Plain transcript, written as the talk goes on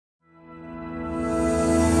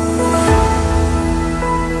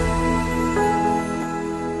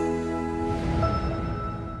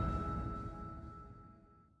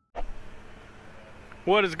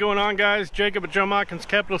What is going on, guys? Jacob at Joe Machens,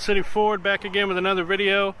 Capital City Ford, back again with another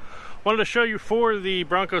video. Wanted to show you 4 of the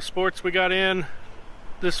Bronco Sports we got in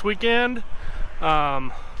this weekend.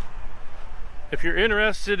 If you're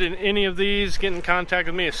interested in any of these, get in contact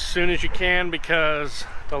with me as soon as you can, because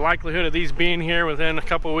the likelihood of these being here within a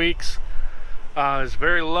couple weeks is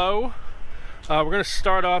very low. We're going to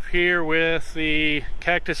start off here with the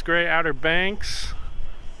Cactus Gray Outer Banks.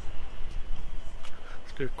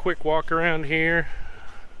 Let's do a quick walk around here,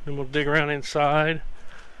 then we'll dig around inside.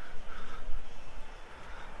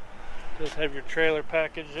 Does have your trailer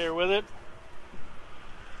package there with it.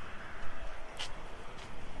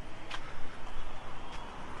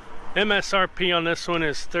 MSRP on this one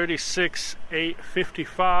is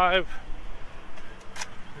 $36,855.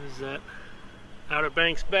 There's that Outer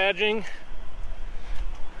Banks badging.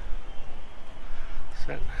 It's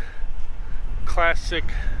that classic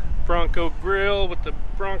Bronco grill with the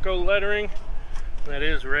Bronco lettering. That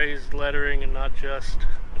is raised lettering and not just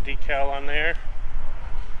a decal on there.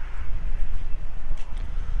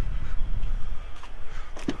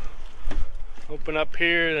 Open up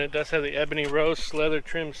here, and it does have the ebony roast leather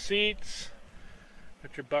trim seats.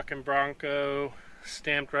 Got your Buck and Bronco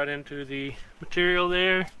stamped right into the material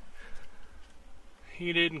there.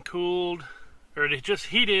 Heated and cooled, or just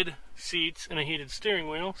heated seats and a heated steering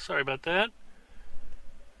wheel. Sorry about that.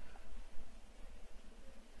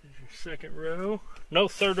 There's your second row. No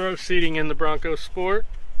third row seating in the Bronco Sport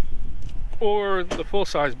or the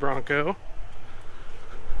full-size Bronco.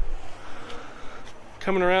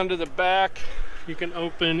 Coming around to the back, you can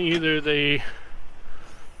open either the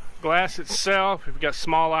glass itself, if you've got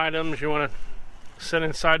small items you want to set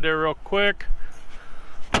inside there real quick,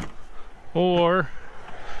 or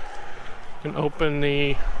you can open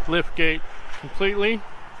the lift gate completely.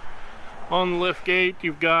 On the lift gate,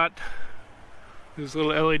 you've got these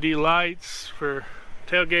little LED lights for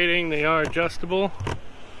tailgating. They are adjustable,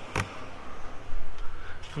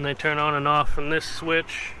 and they turn on and off from this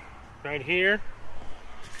switch right here.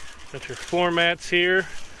 Got your floor mats here.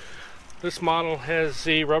 This model has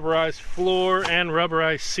the rubberized floor and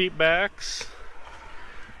rubberized seat backs.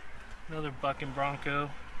 Another Buck and Bronco.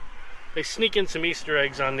 They sneak in some Easter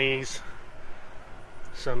eggs on these.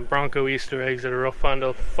 Some Bronco Easter eggs that are real fun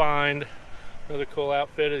to find. Another cool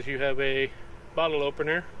outfit is you have a bottle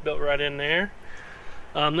opener built right in there.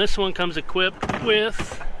 This one comes equipped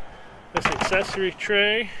with this accessory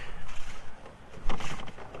tray.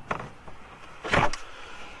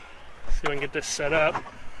 See if I can get this set up.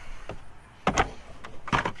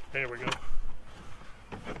 There we go.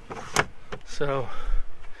 So,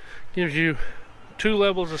 gives you 2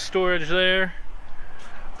 levels of storage there.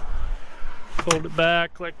 Fold it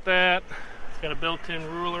back like that. Got a built-in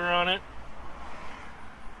ruler on it.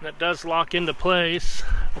 That does lock into place.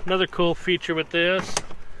 Another cool feature with this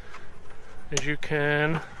is you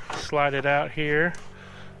can slide it out here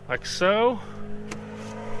like so.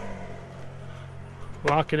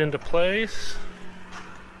 Lock it into place.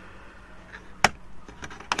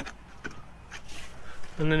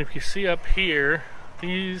 And then if you see up here,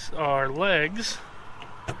 these are legs.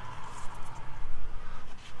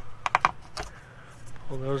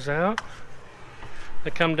 Pull those out. They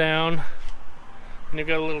come down, and you've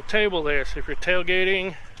got a little table there. So if you're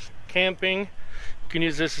tailgating, camping, you can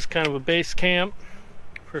use this as kind of a base camp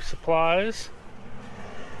for supplies.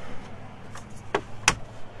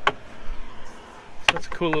 That's a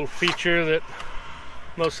cool little feature that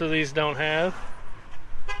most of these don't have.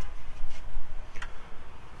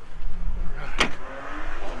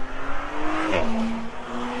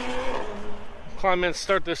 Climb in,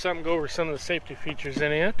 start this up, and go over some of the safety features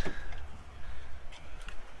in it. It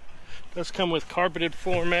does come with carpeted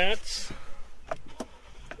floor mats.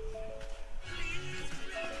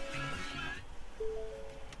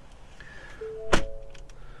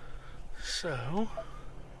 So,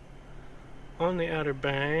 on the Outer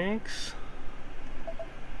Banks,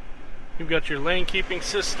 you've got your lane keeping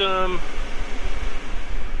system,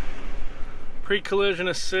 pre-collision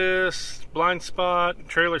assist, blind spot,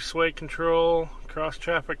 trailer sway control, cross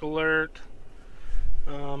traffic alert.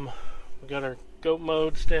 We've got our goat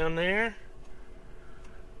modes down there.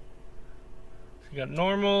 So you got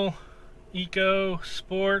normal, eco,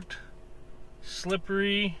 sport,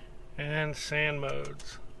 slippery, and sand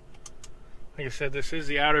modes. Like I said, this is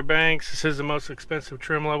the Outer Banks. This is the most expensive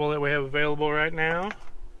trim level that we have available right now.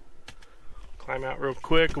 Climb out real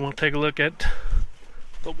quick and we'll take a look at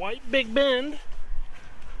the white Big Bend.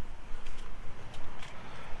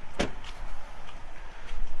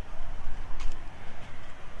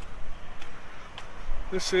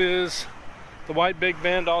 This is the white Big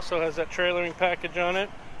Bend, also has that trailering package on it.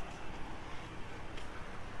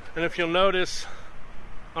 And if you'll notice,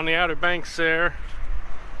 on the Outer Banks there,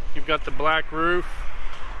 you've got the black roof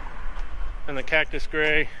and the cactus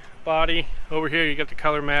gray body. Over here you got the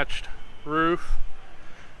color matched roof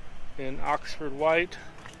in Oxford white.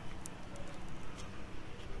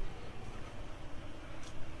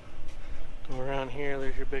 Go around here,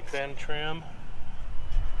 there's your Big Bend trim.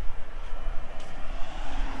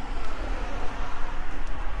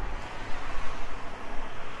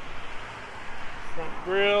 Front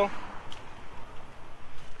grille.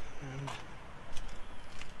 And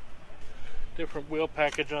different wheel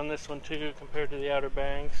package on this one too compared to the Outer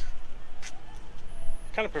Banks.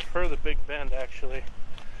 Kind of prefer the Big Bend actually.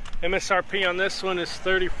 MSRP on this one is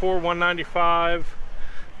 $34,195.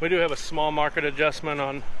 We do have a small market adjustment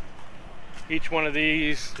on each one of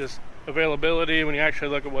these, just availability when you actually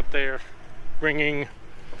look at what they're bringing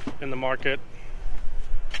in the market.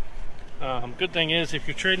 Good thing is if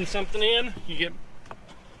you're trading something in, you get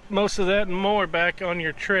most of that and more back on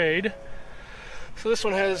your trade. So this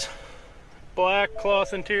one has black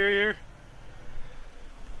cloth interior,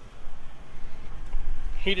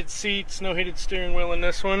 heated seats, no heated steering wheel in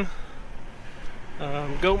this one.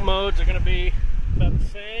 Goat modes are going to be about the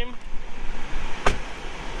same.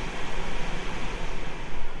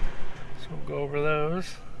 So we'll go over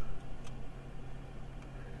those.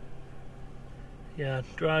 Yeah,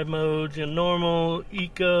 drive modes, normal,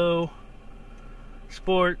 eco,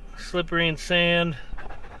 sport, slippery and sand.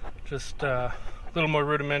 Just a little more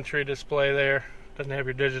rudimentary display there. Doesn't have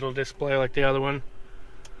your digital display like the other one.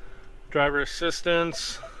 Driver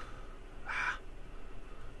assistance,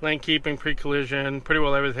 lane keeping, pre-collision, pretty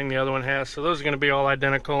well everything the other one has. So those are going to be all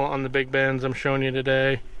identical on the Big Bends I'm showing you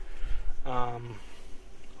today.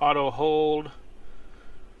 Auto hold,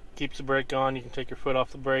 keeps the brake on. You can take your foot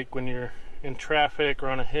off the brake when you're in traffic or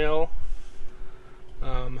on a hill.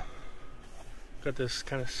 Got this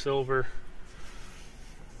kind of silver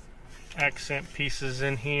accent pieces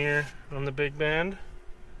in here on the Big Bend.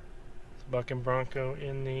 It's Buck and Bronco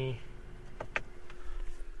in the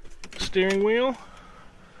steering wheel.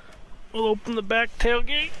 We'll open the back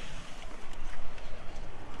tailgate.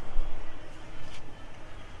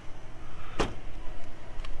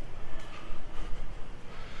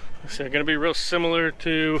 So going to be real similar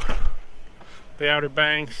to the Outer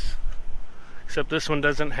Banks, except this one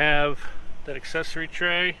doesn't have that accessory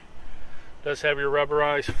tray. It does have your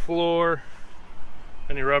rubberized floor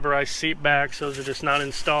and your rubberized seat backs. Those are just not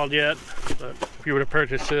installed yet, but if you were to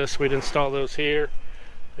purchase this, we'd install those here.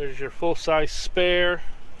 There's your full-size spare.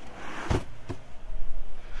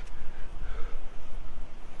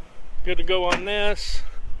 Good to go on this.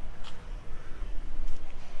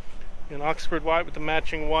 In Oxford white with the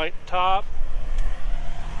matching white top.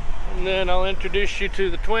 And then I'll introduce you to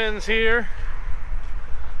the twins here.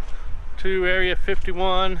 Two Area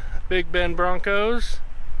 51 Big Bend Broncos.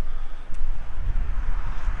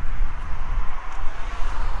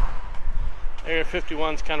 Area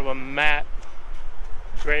 51 is kind of a matte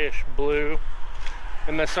grayish blue.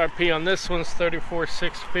 MSRP on this one's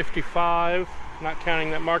 $34,655, not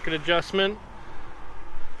counting that market adjustment.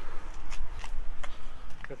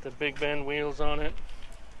 Got the Big Bend wheels on it.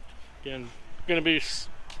 Again, going to be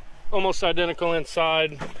almost identical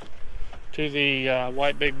inside to the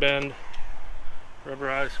white Big Bend.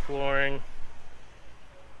 Rubberized flooring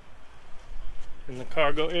in the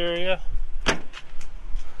cargo area.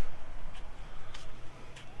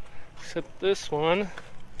 Except this one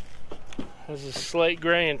has a slate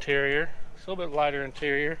gray interior. It's a little bit lighter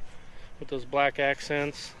interior with those black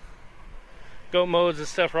accents. Goat modes and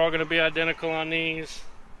stuff are all going to be identical on these.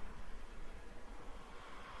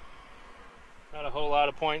 Not a whole lot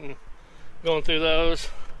of point in going through those.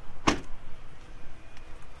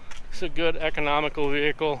 It's a good economical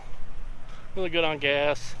vehicle. Really good on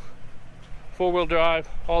gas. Four-wheel drive.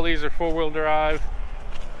 All these are four-wheel drive.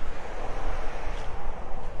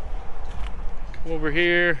 Come over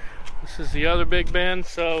here. This is the other Big Bend.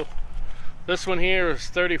 So this one here is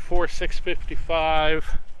 $34,655.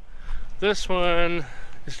 This one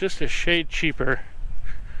is just a shade cheaper.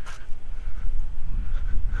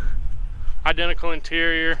 Identical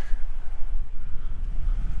interior,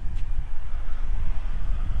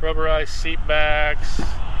 rubberized seat backs.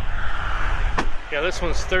 Yeah, this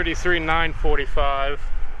one's $33,945.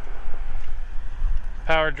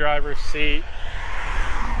 Power driver's seat,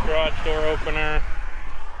 garage door opener,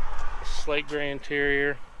 slate gray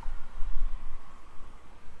interior.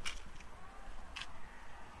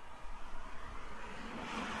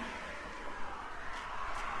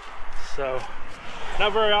 So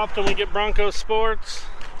not very often we get Bronco Sports.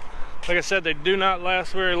 Like I said, they do not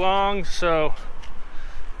last very long, so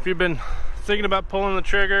if you've been thinking about pulling the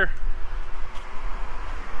trigger,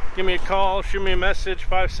 give me a call, shoot me a message,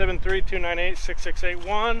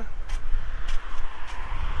 573-298-6681.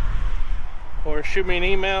 Or shoot me an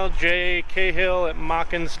email,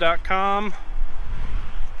 jcahill@machens.com.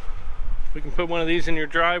 We can put one of these in your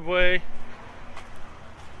driveway,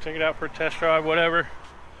 take it out for a test drive, whatever.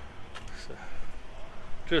 So,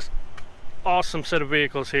 just awesome set of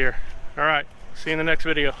vehicles here. All right, see you in the next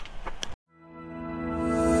video.